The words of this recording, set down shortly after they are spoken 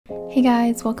Hey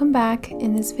guys, welcome back.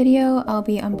 In this video, I'll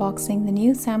be unboxing the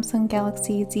new Samsung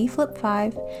Galaxy Z Flip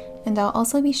 5, and I'll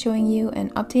also be showing you an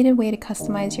updated way to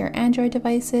customize your Android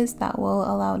devices that will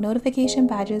allow notification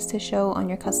badges to show on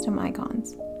your custom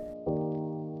icons.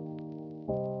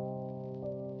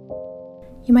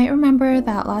 You might remember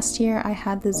that last year I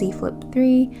had the Z Flip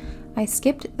 3, I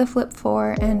skipped the Flip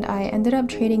 4, and I ended up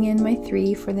trading in my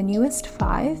 3 for the newest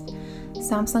 5.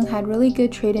 Samsung had really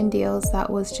good trade-in deals that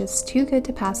was just too good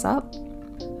to pass up.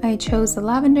 I chose the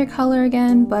lavender color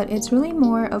again, but it's really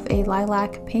more of a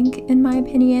lilac pink in my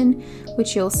opinion,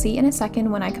 which you'll see in a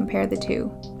second when I compare the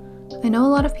two. I know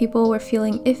a lot of people were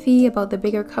feeling iffy about the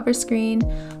bigger cover screen.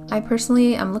 I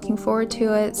personally am looking forward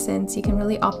to it since you can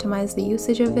really optimize the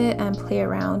usage of it and play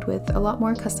around with a lot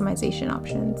more customization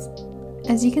options.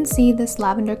 As you can see, this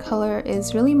lavender color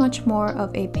is really much more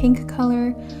of a pink color,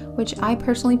 which I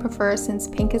personally prefer since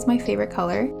pink is my favorite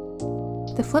color.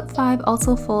 The Flip 5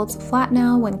 also folds flat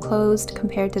now when closed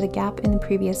compared to the gap in the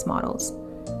previous models.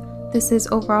 This is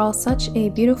overall such a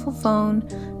beautiful phone,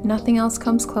 nothing else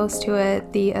comes close to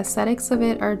it, the aesthetics of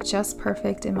it are just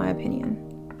perfect in my opinion.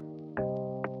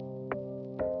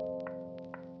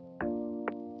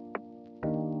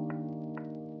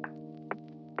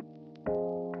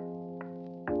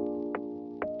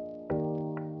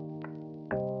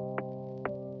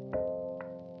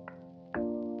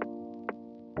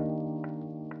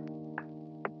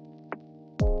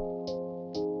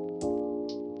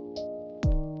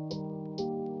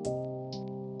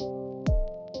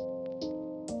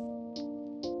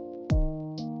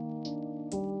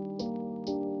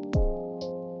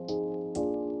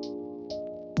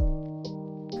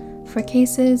 For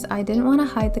cases, I didn't want to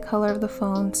hide the color of the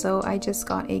phone, so I just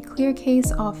got a clear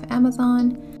case off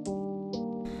Amazon.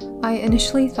 I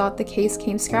initially thought the case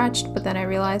came scratched, but then I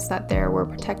realized that there were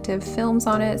protective films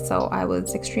on it, so I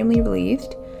was extremely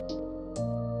relieved.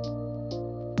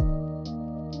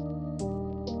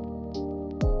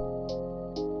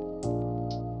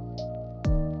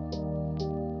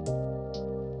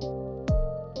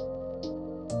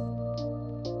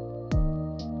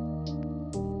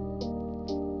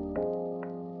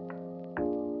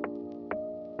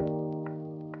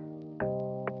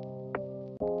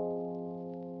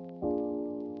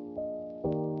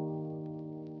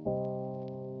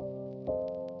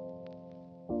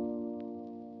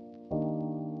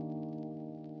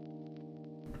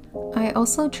 I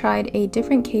also tried a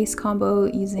different case combo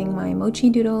using my Mochi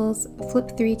Doodles Flip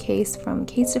 3 case from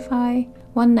Casetify.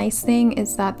 One nice thing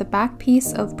is that the back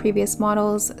piece of previous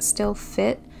models still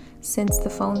fit since the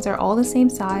phones are all the same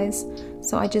size,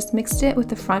 so I just mixed it with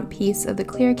the front piece of the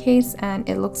clear case and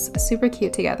it looks super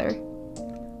cute together.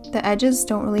 The edges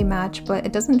don't really match, but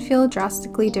it doesn't feel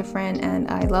drastically different and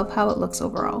I love how it looks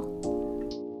overall.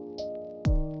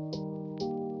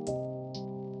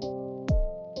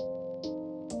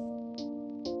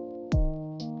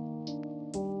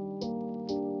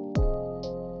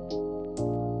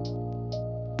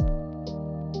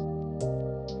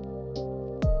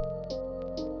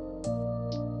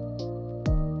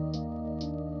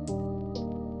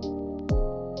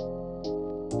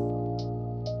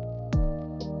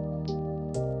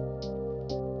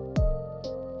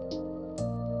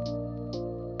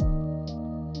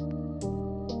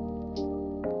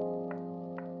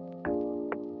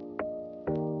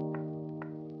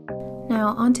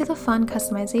 Now onto the fun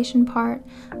customization part.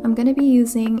 I'm going to be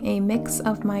using a mix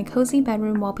of my cozy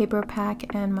bedroom wallpaper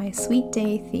pack and my sweet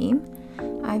day theme.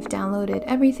 I've downloaded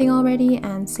everything already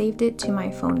and saved it to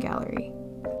my phone gallery.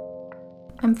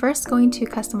 I'm first going to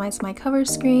customize my cover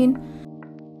screen.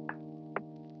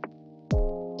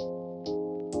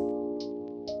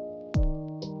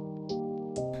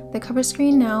 The cover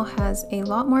screen now has a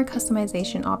lot more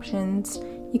customization options.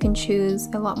 You can choose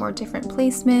a lot more different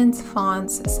placements,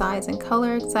 fonts, size and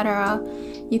color, etc.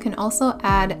 You can also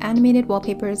add animated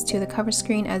wallpapers to the cover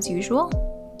screen as usual.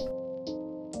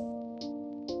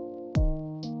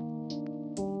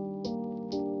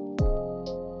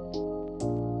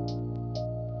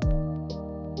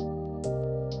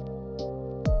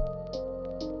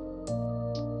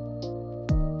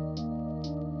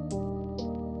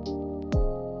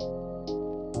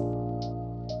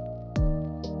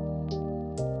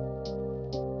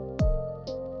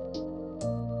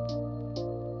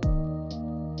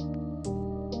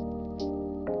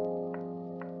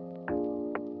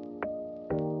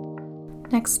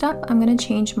 Next up, I'm going to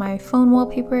change my phone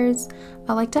wallpapers.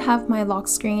 I like to have my lock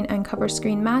screen and cover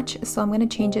screen match, so I'm going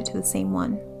to change it to the same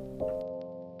one.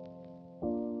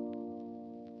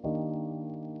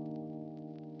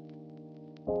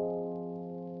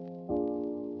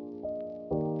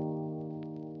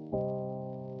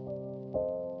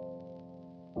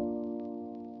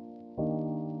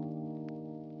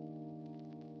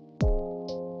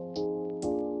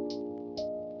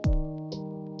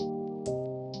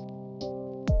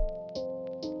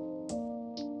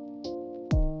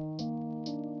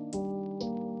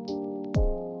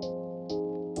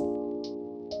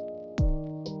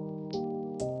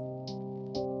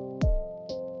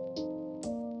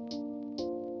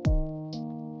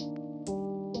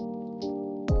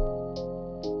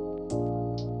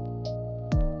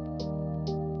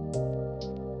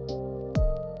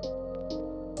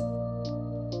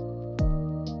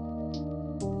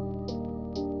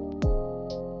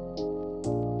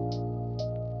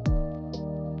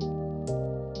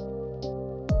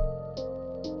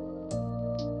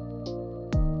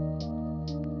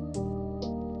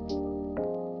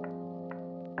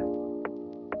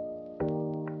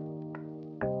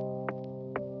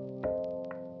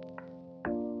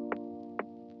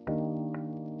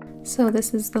 So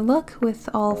this is the look with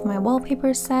all of my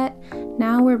wallpapers set.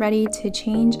 Now we're ready to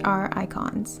change our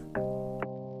icons.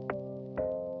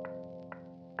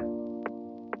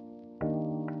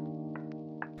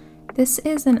 This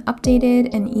is an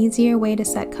updated and easier way to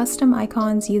set custom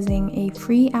icons using a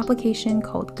free application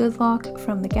called GoodLock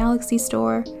from the Galaxy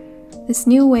Store. This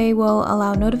new way will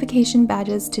allow notification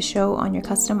badges to show on your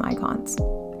custom icons.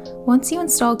 Once you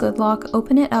install GoodLock,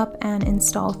 open it up and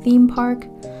install Theme Park.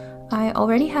 I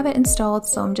already have it installed,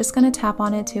 so I'm just going to tap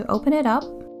on it to open it up.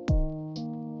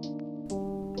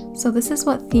 So this is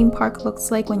what Theme Park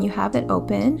looks like when you have it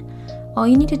open. All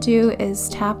you need to do is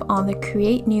tap on the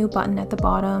Create New button at the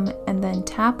bottom and then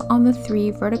tap on the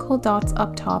 3 vertical dots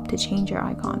up top to change your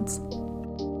icons.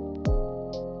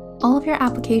 All of your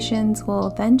applications will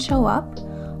then show up.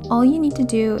 All you need to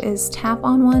do is tap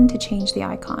on one to change the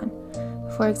icon.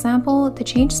 For example, to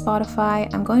change Spotify,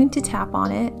 I'm going to tap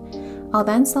on it. I'll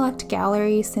then select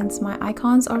Gallery since my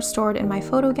icons are stored in my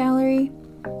photo gallery.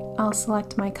 I'll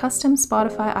select my custom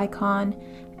Spotify icon,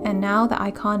 and now the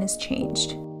icon is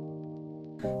changed.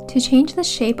 To change the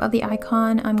shape of the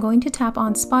icon, I'm going to tap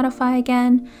on Spotify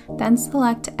again, then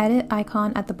select Edit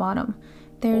Icon at the bottom.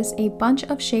 There's a bunch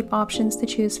of shape options to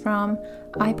choose from.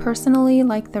 I personally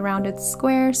like the rounded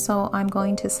square, so I'm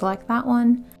going to select that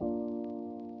one.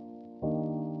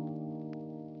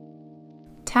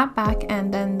 Tap back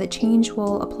and then the change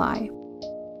will apply.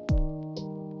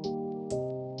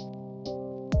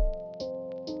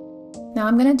 Now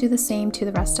I'm going to do the same to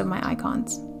the rest of my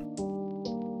icons.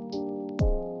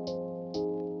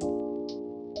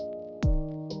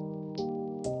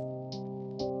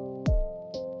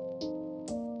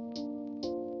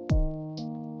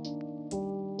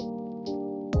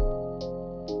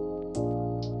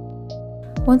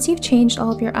 Once you've changed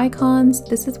all of your icons,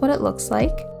 this is what it looks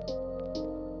like.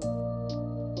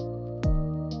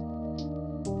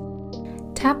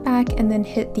 Tap back and then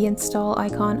hit the install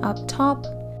icon up top.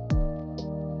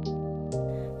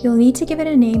 You'll need to give it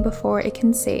a name before it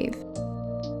can save.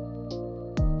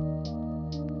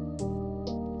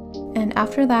 And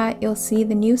after that, you'll see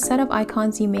the new set of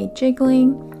icons you made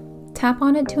jiggling. Tap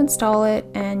on it to install it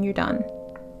and you're done.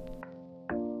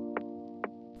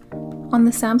 On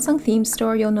the Samsung theme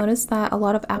store, you'll notice that a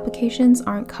lot of applications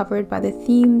aren't covered by the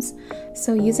themes,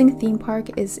 so using Theme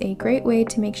Park is a great way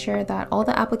to make sure that all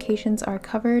the applications are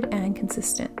covered and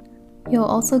consistent. You'll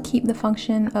also keep the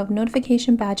function of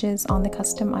notification badges on the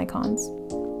custom icons.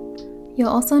 You'll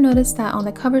also notice that on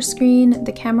the cover screen,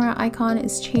 the camera icon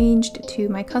is changed to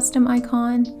my custom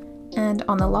icon, and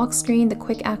on the lock screen, the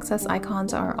quick access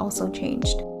icons are also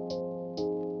changed.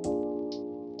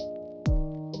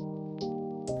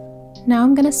 Now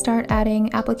I'm going to start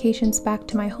adding applications back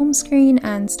to my home screen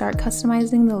and start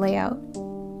customizing the layout.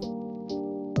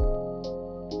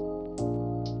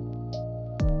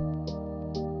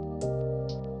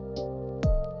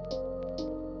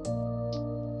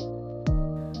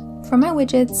 For my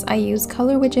widgets, I use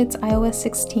Color Widgets iOS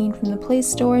 16 from the Play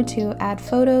Store to add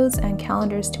photos and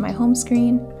calendars to my home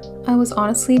screen. I was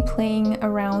honestly playing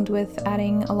around with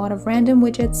adding a lot of random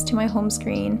widgets to my home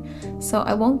screen, so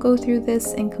I won't go through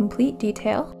this in complete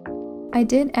detail. I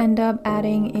did end up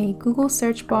adding a Google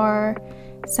search bar,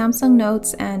 Samsung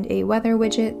Notes, and a weather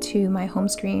widget to my home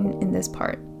screen in this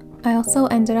part. I also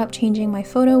ended up changing my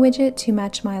photo widget to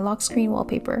match my lock screen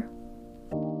wallpaper.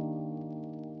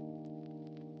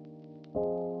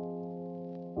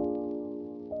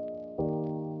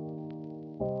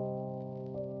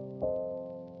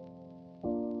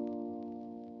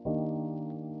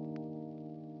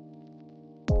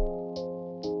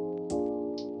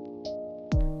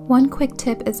 One quick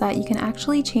tip is that you can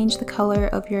actually change the color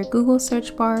of your Google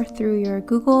search bar through your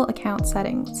Google account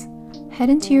settings. Head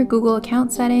into your Google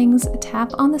account settings,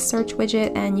 tap on the search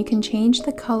widget, and you can change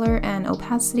the color and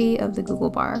opacity of the Google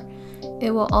bar.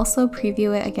 It will also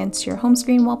preview it against your home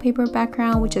screen wallpaper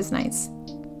background, which is nice.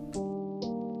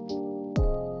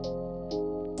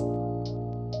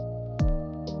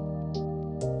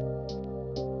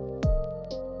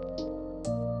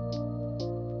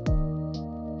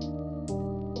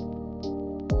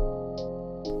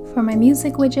 For my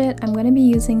music widget, I'm going to be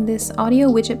using this Audio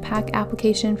Widget Pack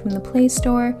application from the Play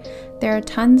Store. There are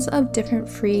tons of different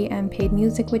free and paid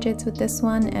music widgets with this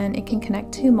one, and it can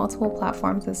connect to multiple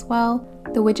platforms as well.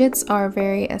 The widgets are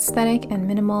very aesthetic and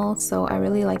minimal, so I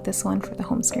really like this one for the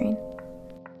home screen.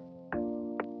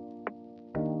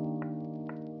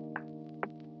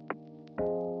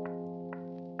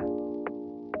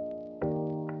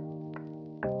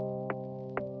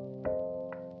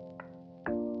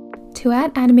 To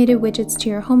add animated widgets to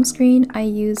your home screen, I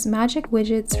use Magic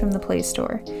Widgets from the Play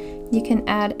Store. You can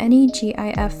add any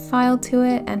GIF file to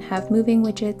it and have moving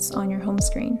widgets on your home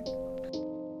screen.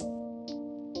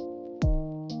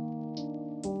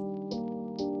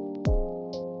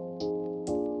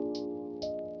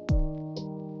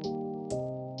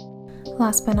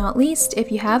 Last but not least,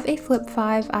 if you have a Flip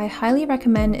 5, I highly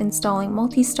recommend installing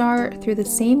Multistar through the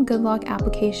same GoodLock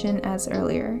application as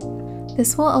earlier.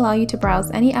 This will allow you to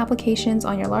browse any applications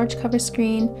on your large cover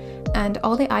screen, and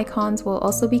all the icons will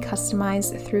also be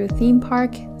customized through Theme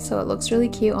Park, so it looks really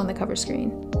cute on the cover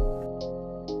screen.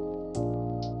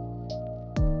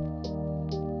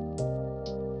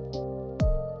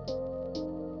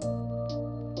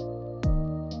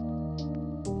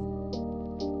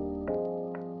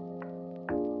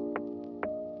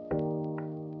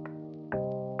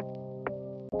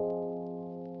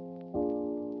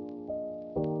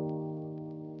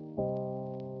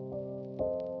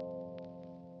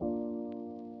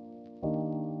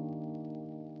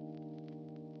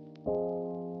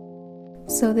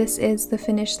 So this is the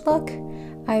finished look.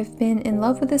 I've been in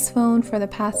love with this phone for the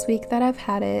past week that I've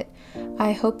had it.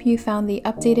 I hope you found the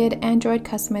updated Android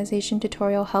customization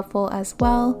tutorial helpful as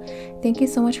well. Thank you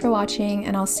so much for watching,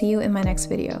 and I'll see you in my next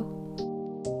video.